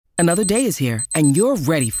Another day is here, and you're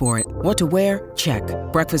ready for it. What to wear? Check.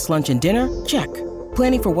 Breakfast, lunch, and dinner? Check.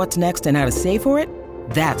 Planning for what's next and how to save for it?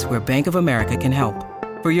 That's where Bank of America can help.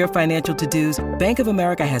 For your financial to-dos, Bank of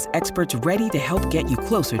America has experts ready to help get you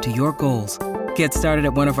closer to your goals. Get started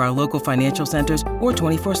at one of our local financial centers or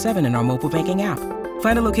 24/7 in our mobile banking app.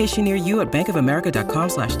 Find a location near you at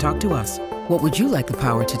bankofamerica.com/talktous. What would you like the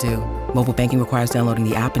power to do? Mobile banking requires downloading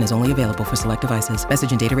the app and is only available for select devices.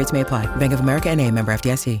 Message and data rates may apply. Bank of America N.A., member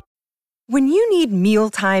FDIC. When you need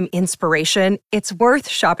mealtime inspiration, it's worth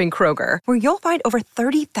shopping Kroger, where you'll find over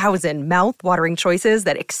 30,000 mouth-watering choices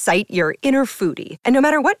that excite your inner foodie. And no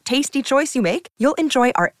matter what tasty choice you make, you'll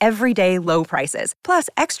enjoy our everyday low prices, plus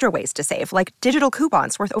extra ways to save, like digital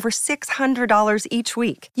coupons worth over $600 each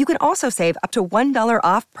week. You can also save up to $1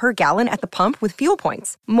 off per gallon at the pump with fuel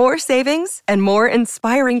points. More savings and more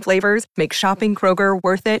inspiring flavors make shopping Kroger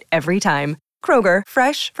worth it every time. Kroger,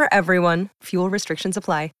 fresh for everyone. Fuel restrictions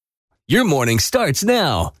apply. Your morning starts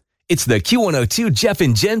now. It's the Q102 Jeff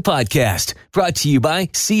and Jen podcast, brought to you by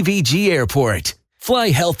CVG Airport. Fly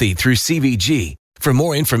healthy through CVG. For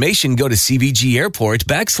more information, go to CVG Airport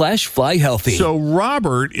 /fly healthy. So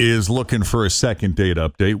Robert is looking for a second date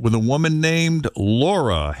update with a woman named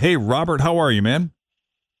Laura. Hey, Robert, how are you, man?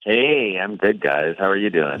 Hey, I'm good, guys. How are you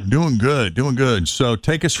doing? Doing good. So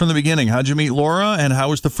take us from the beginning. How'd you meet Laura, and how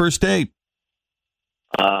was the first date?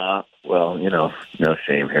 Well, no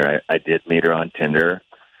shame here. I did meet her on Tinder.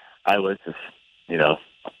 I was just,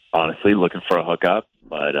 honestly looking for a hookup,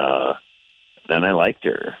 but then I liked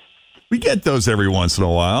her. We get those every once in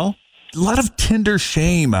a while. A lot of Tinder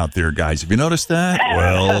shame out there, guys. Have you noticed that?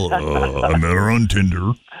 Well, I met her on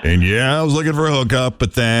Tinder, and I was looking for a hookup,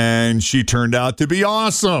 but then she turned out to be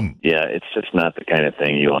awesome. Yeah, it's just not the kind of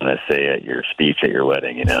thing you want to say at your speech at your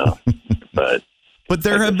wedding, But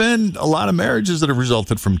there have been a lot of marriages that have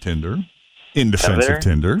resulted from Tinder, in defense of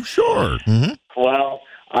Tinder. Sure. Mm-hmm. Well,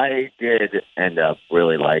 I did end up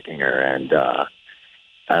really liking her, and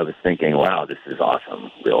I was thinking, wow, this is awesome.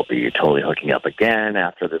 We'll be totally hooking up again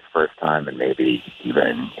after this first time and maybe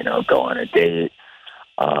even, go on a date.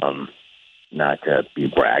 Not to be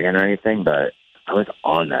bragging or anything, but I was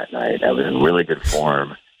on that night. I was in really good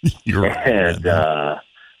form. And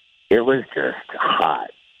it was just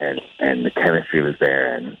hot. And the chemistry was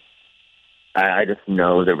there, and I just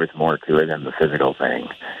know there was more to it than the physical thing.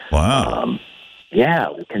 Wow.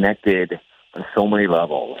 We connected on so many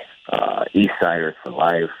levels. East Siders for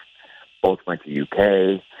life. Both went to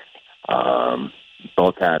UK.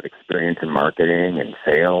 Both have experience in marketing and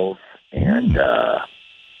sales. And,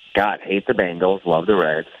 hate the Bengals, love the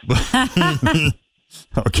Reds.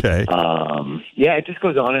 Okay. It just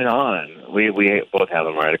goes on and on. We both have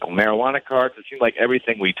a medical marijuana cards. It seemed like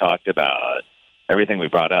everything we talked about, everything we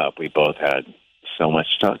brought up, we both had so much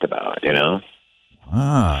to talk about,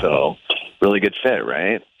 Ah. So, really good fit,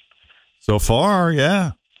 right? So far,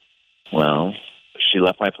 yeah. Well, she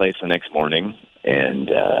left my place the next morning, and,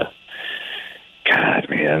 God,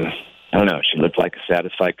 man, I don't know. She looked like a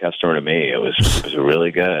satisfied customer to me. It was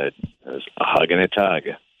really good. It was a hug and a tug.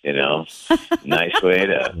 Nice way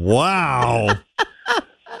to... Wow.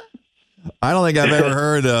 I don't think I've ever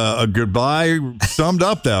heard a goodbye summed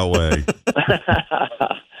up that way.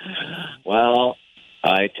 Well,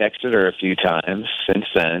 I texted her a few times since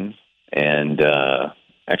then, and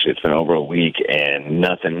actually it's been over a week and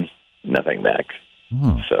nothing back.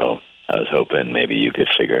 So I was hoping maybe you could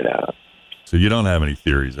figure it out. So you don't have any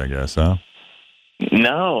theories, I guess, huh?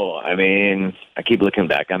 No. I mean, I keep looking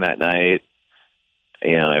back on that night.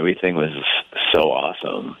 Everything was so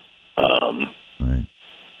awesome. Right.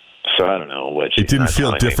 So I don't know what it didn't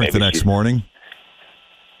feel different the next morning?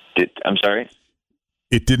 I'm sorry?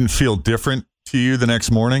 It didn't feel different to you the next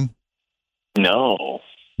morning? No.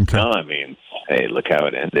 Okay. No, I mean, hey, look how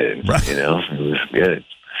it ended. Right. It was good.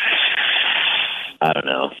 I don't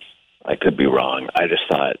know. I could be wrong. I just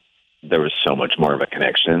thought there was so much more of a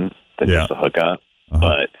connection than just a hookup.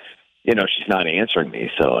 But, she's not answering me,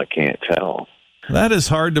 so I can't tell. That is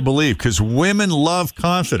hard to believe because women love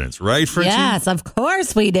confidence, right, Fritzy? Yes, of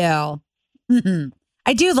course we do.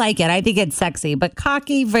 I do like it. I think it's sexy, but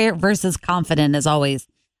cocky versus confident is always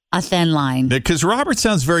a thin line. Because Robert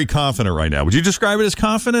sounds very confident right now. Would you describe it as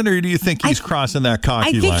confident, or do you think he's crossing that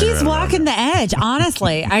cocky line? I think he's right walking the edge,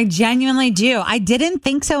 honestly. I genuinely do. I didn't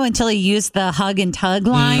think so until he used the hug and tug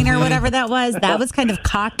line or whatever that was. That was kind of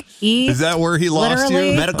cocky. Is that where he lost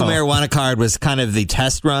literally. you? Medical marijuana card was kind of the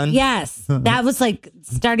test run. Yes. That was like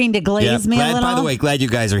starting to glaze me a little. By the way, glad you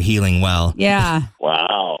guys are healing well. Yeah.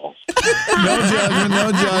 Wow.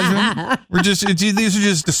 No judgment. These are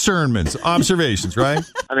just discernments, observations, right?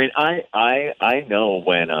 I mean, I know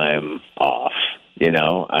when I'm off.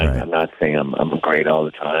 I'm not saying I'm great all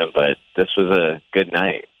the time, but this was a good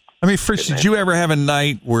night. I mean, Fritz, did you ever have a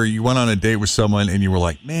night where you went on a date with someone and you were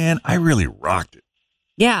like, man, I really rocked it?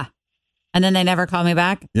 Yeah. And then they never call me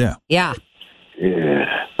back? Yeah. Yeah. Yeah.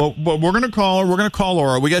 But we're going to call her. We're going to call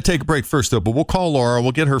Laura. We got to take a break first, though, but we'll call Laura.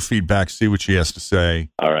 We'll get her feedback, see what she has to say.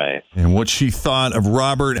 All right. And what she thought of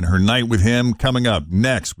Robert and her night with him coming up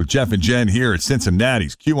next with Jeff and Jen here at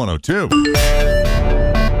Cincinnati's Q102.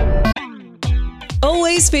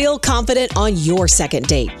 Always feel confident on your second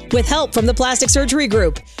date. With help from the Plastic Surgery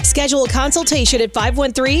Group. Schedule a consultation at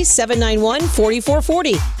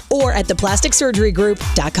 513-791-4440 or at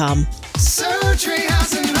theplasticsurgerygroup.com. Surgery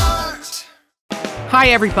has an art. Hi,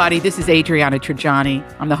 everybody. This is Adriana Trajani.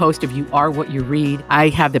 I'm the host of You Are What You Read. I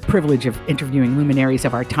have the privilege of interviewing luminaries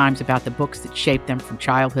of our times about the books that shaped them from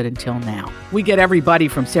childhood until now. We get everybody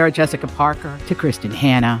from Sarah Jessica Parker to Kristen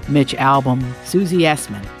Hanna, Mitch Albom, Susie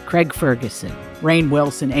Essman, Craig Ferguson, Rainn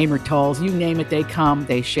Wilson, Amor Tolls, you name it, they come,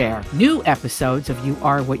 they share. New episodes of You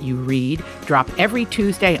Are What You Read drop every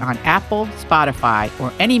Tuesday on Apple, Spotify,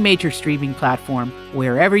 or any major streaming platform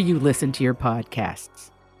wherever you listen to your podcasts.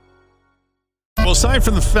 Well, aside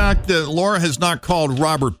from the fact that Laura has not called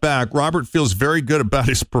Robert back, Robert feels very good about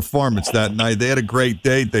his performance that night. They had a great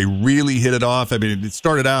date. They really hit it off. I mean, it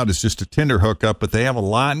started out as just a Tinder hookup, but they have a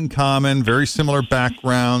lot in common, very similar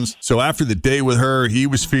backgrounds. So after the date with her, he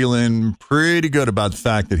was feeling pretty good about the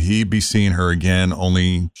fact that he'd be seeing her again,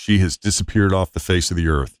 only she has disappeared off the face of the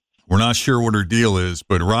earth. We're not sure what her deal is,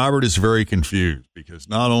 but Robert is very confused because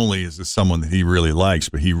not only is this someone that he really likes,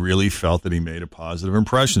 but he really felt that he made a positive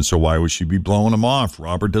impression. So why would she be blowing him off?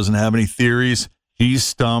 Robert doesn't have any theories. He's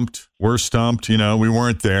stumped. We're stumped. We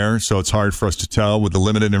weren't there, so it's hard for us to tell with the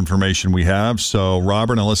limited information we have. So,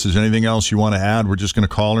 Robert, unless there's anything else you want to add, we're just going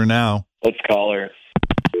to call her now. Let's call her.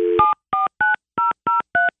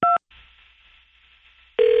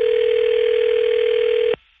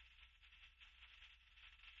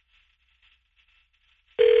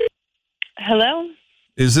 Hello?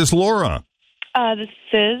 Is this Laura? This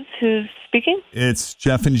is who's speaking? It's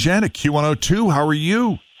Jeff and Jen at Q102. How are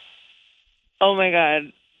you? Oh, my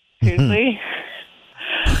God. Seriously?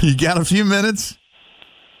 You got a few minutes?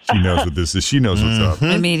 She knows what this is. She knows what's up.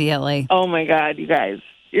 Immediately. Oh, my God, you guys.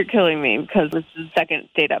 You're killing me because this is the second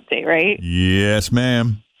date update, right? Yes,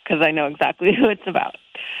 ma'am. Because I know exactly who it's about.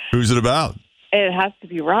 Who's it about? It has to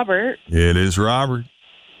be Robert. It is Robert.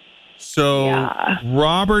 So, Yeah.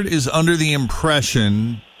 Robert is under the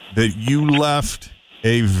impression that you left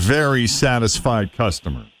a very satisfied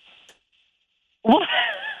customer. What?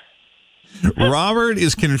 Robert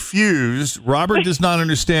is confused. Robert does not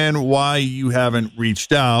understand why you haven't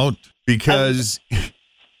reached out because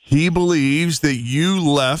he believes that you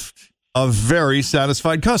left a very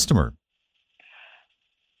satisfied customer.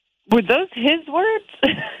 Were those his words?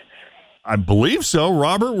 I believe so.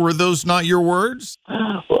 Robert, were those not your words?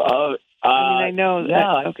 I know.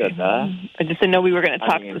 Yeah, I okay. get that. I just didn't know we were going to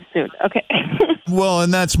talk so soon. Okay. Well,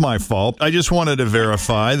 and that's my fault. I just wanted to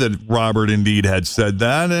verify that Robert indeed had said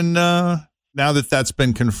that. And now that that's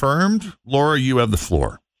been confirmed, Laura, you have the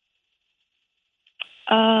floor.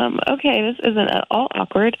 Okay, this isn't at all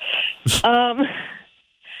awkward.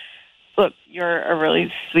 Look, you're a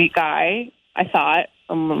really sweet guy, I thought.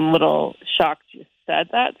 I'm a little shocked you said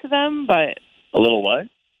that to them, but... A little what?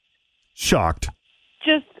 Shocked.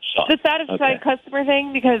 Just the satisfied customer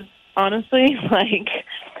thing, because honestly, it's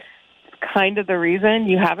kind of the reason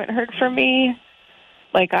you haven't heard from me.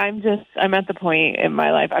 I'm at the point in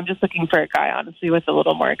my life, I'm just looking for a guy, honestly, with a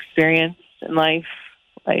little more experience in life.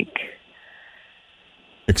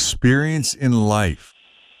 Experience in life.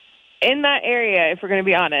 In that area, if we're going to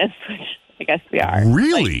be honest, which I guess we are.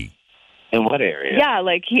 Really? In what area? Yeah,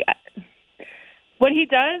 what he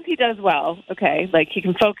does well. Okay, he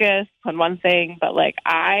can focus on one thing, but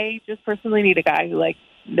I just personally need a guy who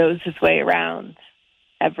knows his way around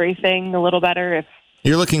everything a little better. If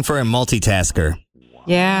You're looking for a multitasker.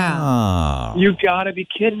 Yeah. Ah. You gotta be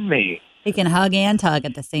kidding me. He can hug and tug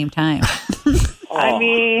at the same time. I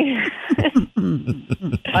mean,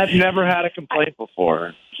 I've never had a complaint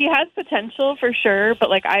before. he has potential for sure, but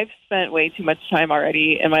I've spent way too much time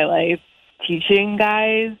already in my life teaching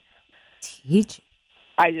guys. Teach?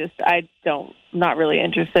 I'm not really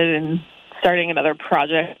interested in starting another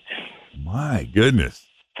project. My goodness.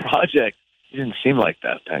 Project. You didn't seem like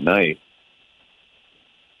that night.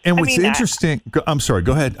 And what's interesting, I'm sorry,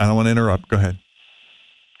 go ahead. I don't want to interrupt. Go ahead.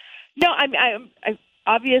 No, I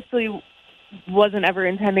obviously wasn't ever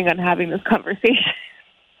intending on having this conversation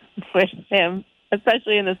with him,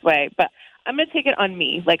 especially in this way. But I'm going to take it on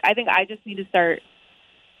me. I think I just need to start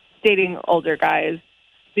dating older guys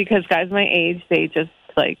because guys my age, they just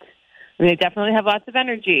like, I mean, they definitely have lots of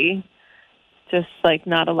energy, just like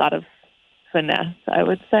not a lot of finesse, I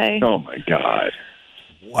would say. Oh my God.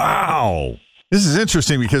 Wow. This is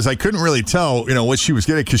interesting because I couldn't really tell, what she was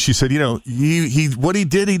getting, because she said, what he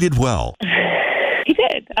did well. He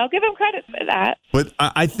did. I'll give him credit for that. But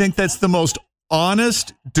I think that's the most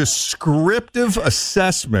honest, descriptive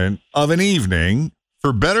assessment of an evening,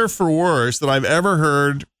 for better, for worse, that I've ever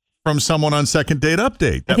heard from someone on Second Date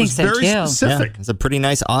Update. That was very specific. Yeah, it's a pretty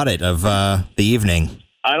nice audit of the evening.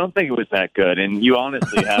 I don't think it was that good, and you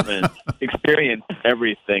honestly haven't experienced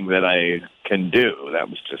everything that I can do. That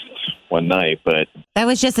was just one night, but... That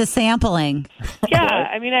was just a sampling. Yeah,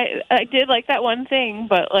 I mean, I did like that one thing,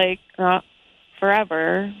 but, like, not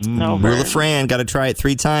forever. No. Rule of Fran, got to try it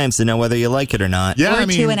 3 times to know whether you like it or not. Yeah, or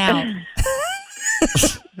 2 and out.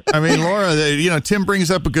 I mean, Laura, Tim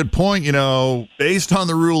brings up a good point. Based on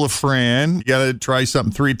the rule of Fran, you got to try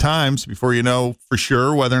something 3 times before you know for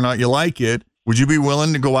sure whether or not you like it. Would you be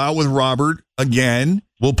willing to go out with Robert again?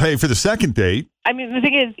 We'll pay for the second date. I mean, the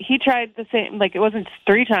thing is, he tried the same, like, it wasn't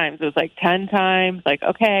 3 times. It was, like, 10 times. Like,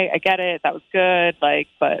 okay, I get it. That was good. Like,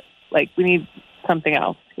 but, like, we need something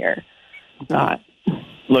else here. It's not.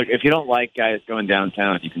 Look, if you don't like guys going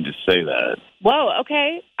downtown, you can just say that. Whoa,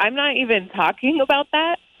 okay. I'm not even talking about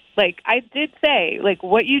that. Like, I did say, like,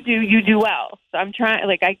 what you do well. So I'm trying,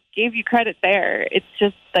 like, I gave you credit there. It's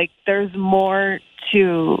just, like, there's more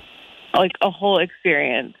to, like, a whole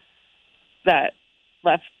experience that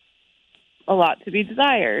left a lot to be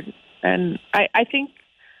desired. And I think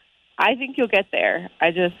you'll get there.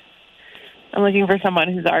 I'm looking for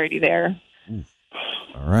someone who's already there.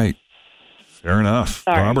 All right. Fair enough.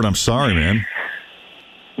 Sorry. Robert, I'm sorry, man.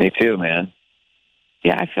 Me too, man.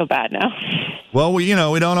 Yeah, I feel bad now. Well, we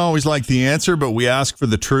don't always like the answer, but we ask for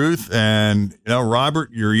the truth. And, Robert,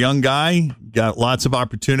 you're a young guy, got lots of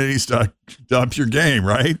opportunities to up your game,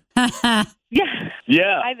 right?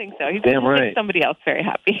 Yeah. I think so. He's Damn going to right. make somebody else very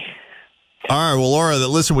happy. All right. Well, Laura,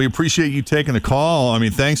 listen, we appreciate you taking the call. I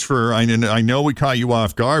mean, thanks for, I know we caught you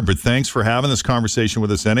off guard, but thanks for having this conversation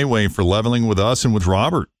with us anyway, and for leveling with us and with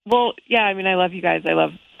Robert. Well, yeah, I mean, I love you guys. I love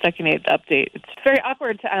Second Date Update. It's very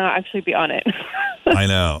awkward to actually be on it. I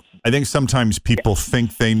know. I think sometimes people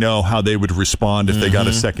think they know how they would respond if they got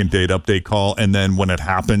a Second Date Update call, and then when it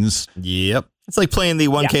happens. Yep. It's like playing the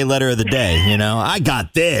 1K letter of the day, I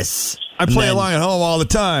got this. I play along at home all the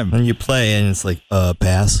time. And you play, and it's like,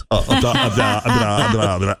 pass. Yeah.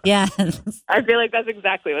 I feel like that's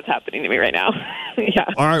exactly what's happening to me right now. Yeah.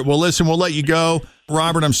 All right. Well, listen, we'll let you go.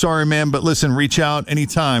 Robert, I'm sorry, man, but listen, reach out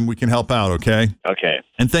anytime. We can help out, okay? Okay.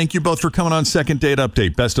 And thank you both for coming on Second Date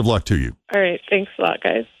Update. Best of luck to you. All right. Thanks a lot,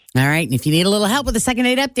 guys. All right. And if you need a little help with the Second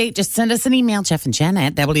Date Update, just send us an email, Jeff and Jen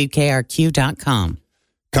at WKRQ.com.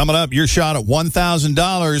 Coming up, your shot at $1,000.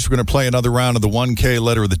 We're going to play another round of the 1K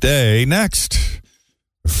letter of the day next.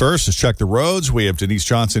 First, let's check the roads. We have Denise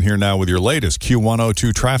Johnson here now with your latest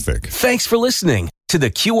Q102 traffic. Thanks for listening to the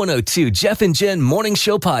Q102 Jeff and Jen Morning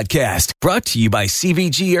Show podcast, brought to you by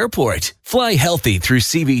CVG Airport. Fly healthy through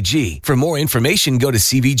CVG. For more information, go to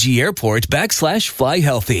CVG Airport /fly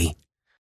healthy.